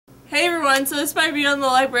Hey everyone, so this is my review on the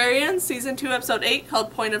Librarians, Season 2, Episode 8,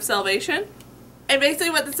 called Point of Salvation. And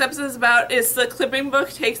basically what this episode is about is the clipping book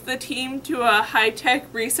takes the team to a high-tech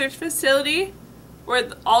research facility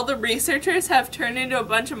where all the researchers have turned into a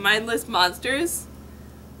bunch of mindless monsters,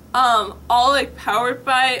 all like powered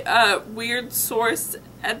by a weird source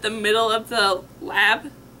at the middle of the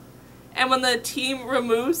lab. And when the team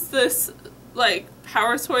removes this like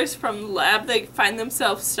power source from the lab, they find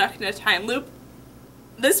themselves stuck in a time loop.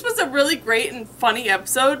 This was a really great and funny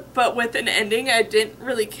episode, but with an ending I didn't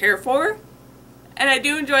really care for. And I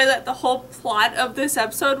do enjoy that the whole plot of this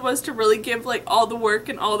episode was to really give like all the work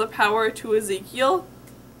and all the power to Ezekiel.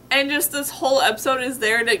 And just this whole episode is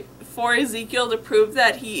there for Ezekiel to prove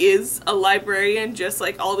that he is a librarian just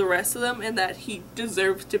like all the rest of them and that he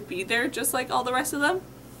deserves to be there just like all the rest of them.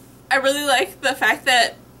 I really like the fact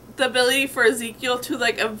that the ability for Ezekiel to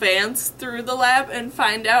like advance through the lab and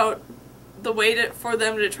find out the way for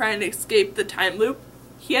them to try and escape the time loop.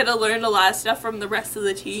 He had to learn a lot of stuff from the rest of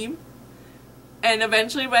the team. And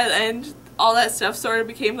eventually by the end, all that stuff sort of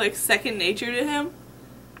became like second nature to him.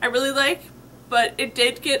 I really like, but it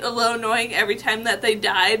did get a little annoying every time that they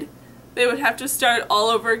died. They would have to start all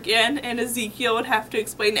over again and Ezekiel would have to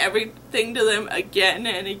explain everything to them again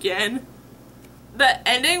and again. The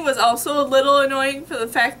ending was also a little annoying for the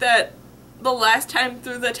fact that the last time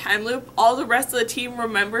through the time loop, all the rest of the team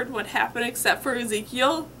remembered what happened except for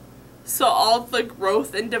Ezekiel. So all of the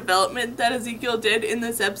growth and development that Ezekiel did in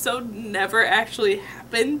this episode never actually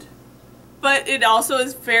happened. But it also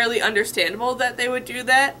is fairly understandable that they would do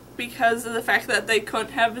that because of the fact that they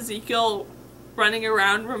couldn't have Ezekiel running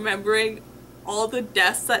around remembering all the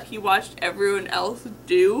deaths that he watched everyone else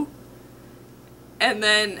do. And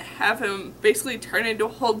then have him basically turn into a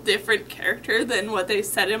whole different character than what they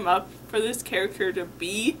set him up for this character to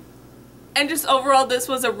be. And just overall, this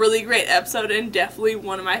was a really great episode and definitely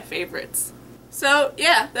one of my favorites. So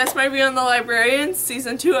yeah, that's my review on the Librarians,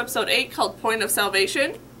 Season 2, Episode 8, called Point of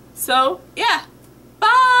Salvation. So yeah.